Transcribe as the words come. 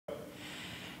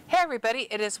everybody,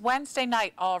 it is Wednesday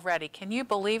night already. Can you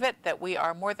believe it that we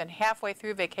are more than halfway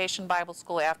through Vacation Bible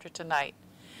School after tonight?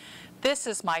 This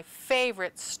is my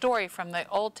favorite story from the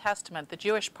Old Testament, the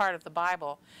Jewish part of the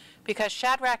Bible, because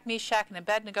Shadrach, Meshach, and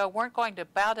Abednego weren't going to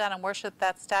bow down and worship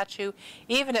that statue,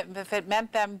 even if it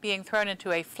meant them being thrown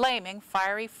into a flaming,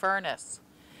 fiery furnace.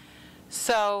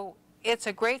 So it's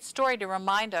a great story to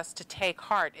remind us to take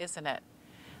heart, isn't it?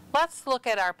 Let's look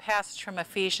at our passage from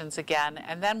Ephesians again,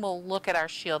 and then we'll look at our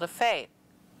shield of faith.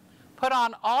 Put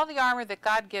on all the armor that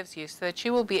God gives you so that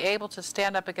you will be able to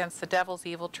stand up against the devil's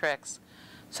evil tricks.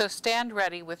 So stand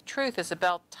ready with truth as a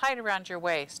belt tight around your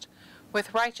waist,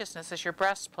 with righteousness as your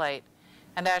breastplate,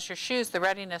 and as your shoes the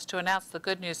readiness to announce the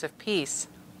good news of peace.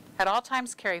 At all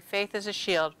times carry faith as a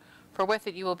shield, for with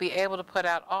it you will be able to put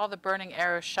out all the burning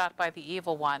arrows shot by the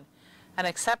evil one, and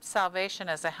accept salvation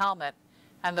as a helmet,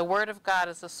 and the Word of God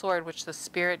as a sword which the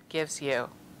Spirit gives you.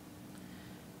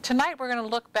 Tonight we're going to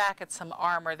look back at some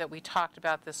armor that we talked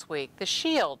about this week. The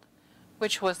shield,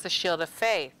 which was the shield of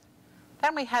faith.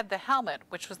 Then we had the helmet,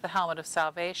 which was the helmet of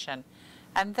salvation.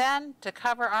 And then, to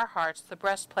cover our hearts, the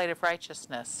breastplate of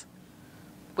righteousness,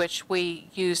 which we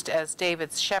used as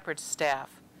David's shepherd's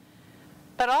staff.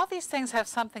 But all these things have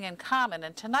something in common,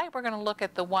 and tonight we're going to look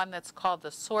at the one that's called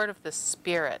the sword of the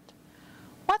Spirit.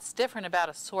 What's different about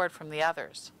a sword from the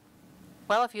others?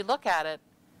 Well, if you look at it,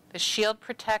 the shield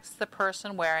protects the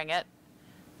person wearing it,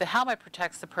 the helmet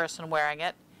protects the person wearing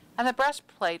it, and the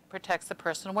breastplate protects the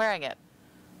person wearing it.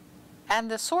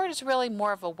 And the sword is really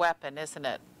more of a weapon, isn't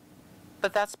it?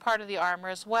 But that's part of the armor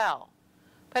as well.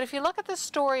 But if you look at the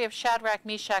story of Shadrach,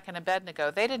 Meshach, and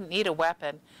Abednego, they didn't need a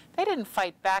weapon. They didn't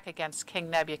fight back against King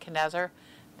Nebuchadnezzar.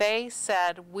 They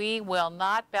said, "We will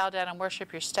not bow down and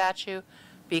worship your statue,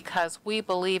 because we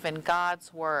believe in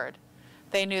God's word."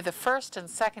 They knew the first and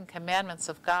second commandments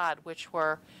of God, which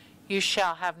were, "You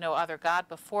shall have no other God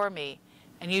before me,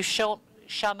 and you shall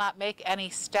not make any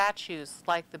statues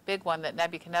like the big one that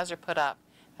Nebuchadnezzar put up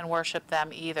and worship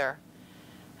them either."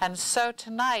 And so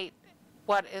tonight,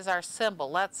 what is our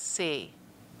symbol? Let's see.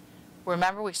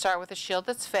 Remember, we start with the shield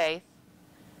that's faith,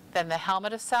 then the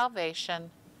helmet of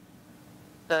salvation,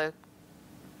 the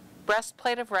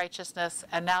breastplate of righteousness,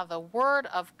 and now the Word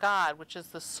of God, which is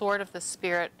the sword of the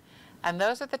Spirit. And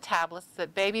those are the tablets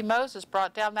that baby Moses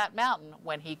brought down that mountain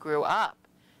when he grew up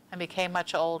and became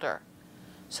much older.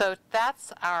 So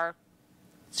that's our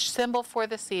symbol for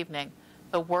this evening,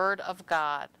 the Word of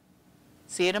God.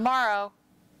 See you tomorrow.